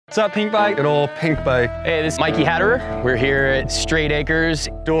What's up, Pinkbike? Good old Pinkbike. Hey, this is Mikey Hatterer. We're here at Strait Acres.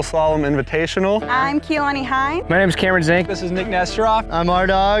 Dual Slalom Invitational. I'm Keelani Hine. My name is Cameron Zink. This is Nick Nesteroff. I'm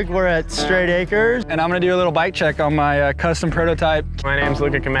R-Dog. We're at Strait Acres. And I'm gonna do a little bike check on my custom prototype. My name's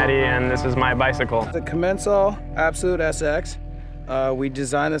Luca Cometti, and this is my bicycle. The Commensal Absolute SX. We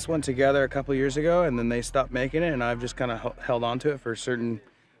designed this one together a couple years ago, and then they stopped making it, and I've just kind of held on to it for certain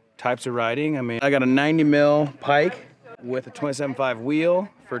types of riding. I mean, I got a 90 mil pike with a 27.5 wheel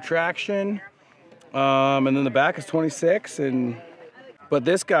for traction, and then the back is 26. But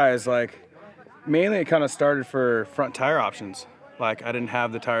this guy is like, mainly it kind of started for front tire options. Like I didn't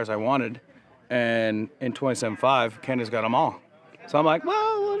have the tires I wanted, and in 27.5, Canada's got them all. So I'm like,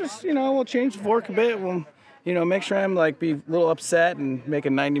 well, we'll just, we'll change the fork a bit. We'll, make sure I'm like be a little upset and make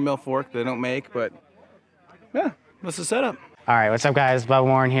a 90 mil fork they don't make, but yeah, that's the setup. All right, what's up guys? Bubba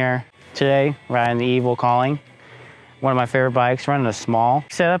Warren here. Today, riding the Evil Calling. One of my favorite bikes, running a small.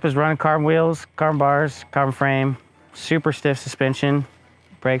 Setup is running carbon wheels, carbon bars, carbon frame, super stiff suspension,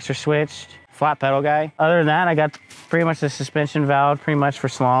 brakes are switched, flat pedal guy. Other than that, I got pretty much the suspension valve pretty much for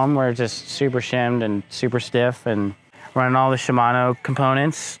slalom, where it's just super shimmed and super stiff, and running all the Shimano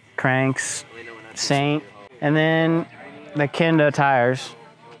components, cranks, Saint, and then the Kenda tires,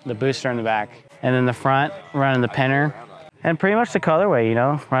 the booster in the back. And then the front, running the Penner, and pretty much the colorway,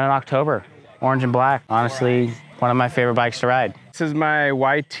 running October, orange and black. Honestly, one of my favorite bikes to ride. This is my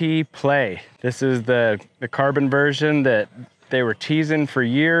YT Play. This is the carbon version that they were teasing for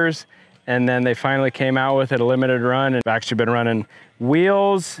years, and then they finally came out with it a limited run. And I've actually been running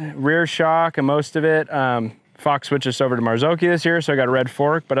wheels, rear shock, and most of it. Fox switched us over to Marzocchi this year, so I got a red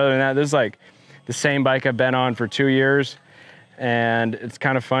fork. But other than that, this is like the same bike I've been on for 2 years. And it's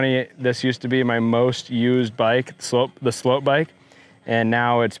kind of funny, this used to be my most used bike, the slope bike. And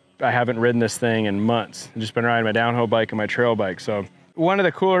now I haven't ridden this thing in months. I've just been riding my downhill bike and my trail bike. So one of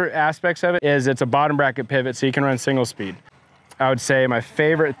the cooler aspects of it is it's a bottom bracket pivot, so you can run single speed. I would say my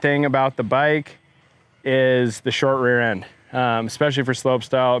favorite thing about the bike is the short rear end, especially for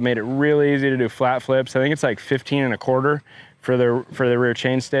slopestyle. It made it really easy to do flat flips. I think it's like 15 1/4 for the rear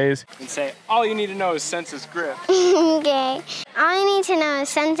chain stays. And say, all you need to know is Sensus grip. Okay. All you need to know is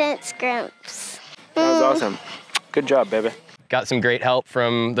Sensus grips. That was awesome. Good job, baby. Got some great help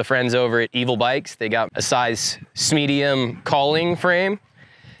from the friends over at Evil Bikes. They got a size medium calling frame,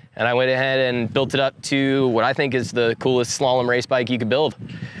 and I went ahead and built it up to what I think is the coolest slalom race bike you could build.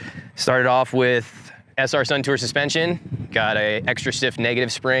 Started off with SR Sun Tour suspension, got a extra stiff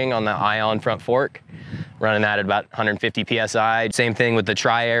negative spring on the Ion front fork, running that at about 150 PSI. Same thing with the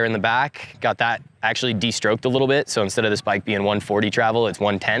Tri-Air in the back, got that actually de-stroked a little bit, so instead of this bike being 140 travel, it's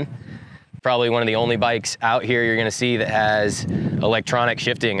 110. Probably one of the only bikes out here you're gonna see that has electronic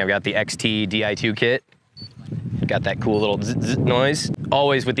shifting. I've got the XT Di2 kit. Got that cool little zzz, zzz noise.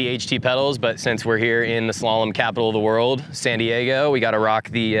 Always with the HT pedals, but since we're here in the slalom capital of the world, San Diego, we gotta rock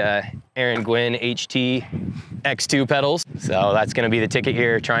the Aaron Gwin HT X2 pedals. So that's gonna be the ticket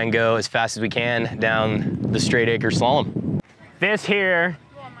here. Try and go as fast as we can down the Strait Acres slalom. This here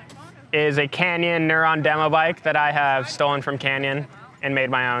is a Canyon Neuron demo bike that I have stolen from Canyon and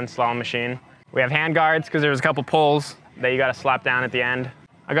made my own slalom machine. We have hand guards because there's a couple pulls that you gotta slap down at the end.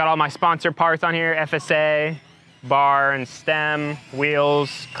 I got all my sponsor parts on here, FSA, bar and stem,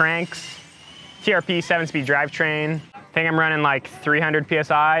 wheels, cranks, TRP 7-speed drivetrain. I think I'm running like 300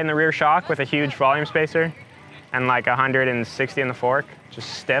 PSI in the rear shock with a huge volume spacer and like 160 in the fork,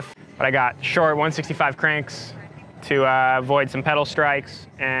 just stiff. But I got short 165 cranks to avoid some pedal strikes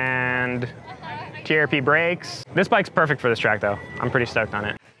and TRP brakes. This bike's perfect for this track though. I'm pretty stoked on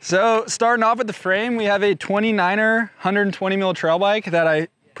it. So starting off with the frame, we have a 29er 120 mil trail bike that I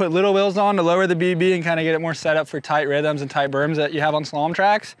put little wheels on to lower the BB and kind of get it more set up for tight rhythms and tight berms that you have on slalom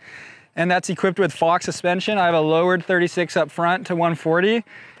tracks. And that's equipped with Fox suspension. I have a lowered 36 up front to 140,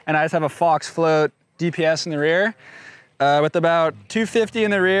 and I just have a Fox float DPS in the rear with about 250 in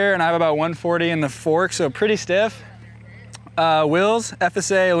the rear, and I have about 140 in the fork, so pretty stiff. Wheels,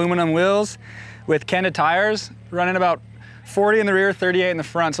 FSA aluminum wheels with Kenda tires, running about 40 in the rear, 38 in the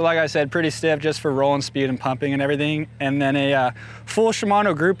front. So like I said, pretty stiff just for rolling speed and pumping and everything. And then a full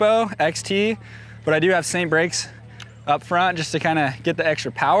Shimano Grupo XT, but I do have Saint brakes up front just to kind of get the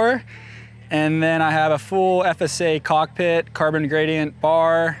extra power. And then I have a full FSA cockpit, carbon gradient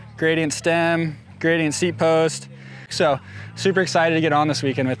bar, gradient stem, gradient seat post. So super excited to get on this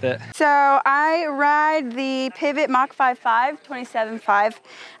weekend with it. So I ride the Pivot Mach 5.5,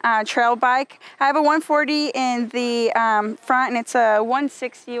 27.5 trail bike. I have a 140 in the front, and it's a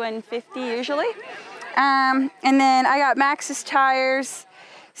 160 and 50 usually. And then I got Maxxis tires,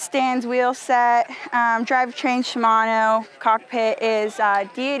 stands, wheel set, drivetrain Shimano, cockpit is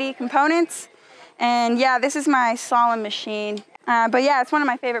Deity components. And yeah, this is my slalom machine. But yeah, it's one of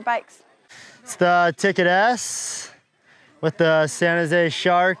my favorite bikes. It's the Ticket S with the San Jose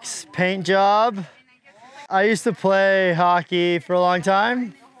Sharks paint job. I used to play hockey for a long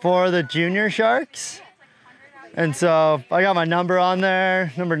time for the Junior Sharks. And so I got my number on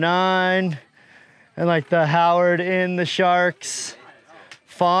there, number 9, and like the Howard in the Sharks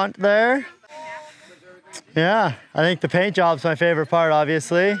font there. Yeah, I think the paint job's my favorite part,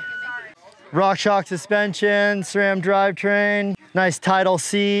 obviously. RockShox suspension, SRAM drivetrain, nice tidal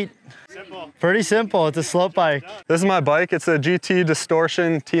seat. Simple. Pretty simple, it's a slope bike. This is my bike. It's a GT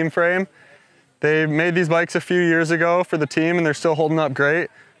Distortion team frame. They made these bikes a few years ago for the team and they're still holding up great.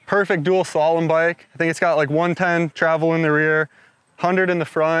 Perfect dual slalom bike. I think it's got like 110 travel in the rear, 100 in the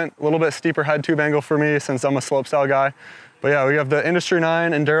front, a little bit steeper head tube angle for me since I'm a slopestyle guy. But yeah, we have the Industry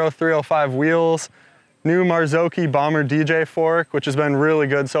 9 Enduro 305 wheels, new Marzocchi Bomber DJ fork, which has been really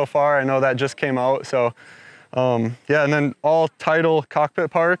good so far. I know that just came out, so yeah, and then all Tidal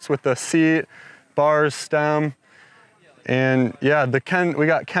cockpit parts with the seat, bars, stem, and yeah, we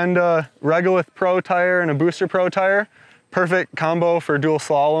got Kenda Regolith Pro tire and a Booster Pro tire. Perfect combo for dual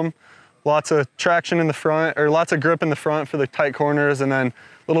slalom. Lots of traction in the front, or lots of grip in the front for the tight corners, and then a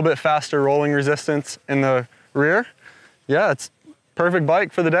little bit faster rolling resistance in the rear. Yeah, it's perfect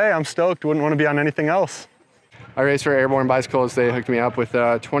bike for the day. I'm stoked, wouldn't want to be on anything else. I race for Airborne Bicycles. They hooked me up with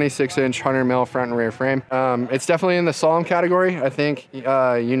a 26-inch 100mm front and rear frame. It's definitely in the slalom category, I think,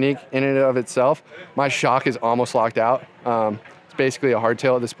 unique in and of itself. My shock is almost locked out. It's basically a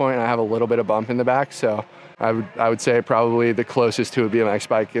hardtail at this point, and I have a little bit of bump in the back, so I would say probably the closest to a BMX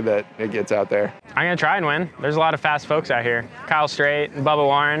bike that it gets out there. I'm gonna try and win. There's a lot of fast folks out here. Kyle Strait, Bubba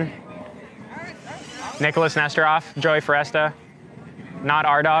Warren, Nicholas Nesteroff, Joey Foresta. Not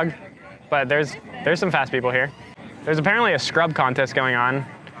our dog, but there's some fast people here. There's apparently a scrub contest going on,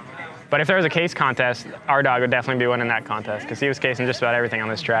 but if there was a case contest, our dog would definitely be winning that contest because he was casing just about everything on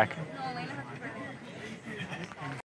this track.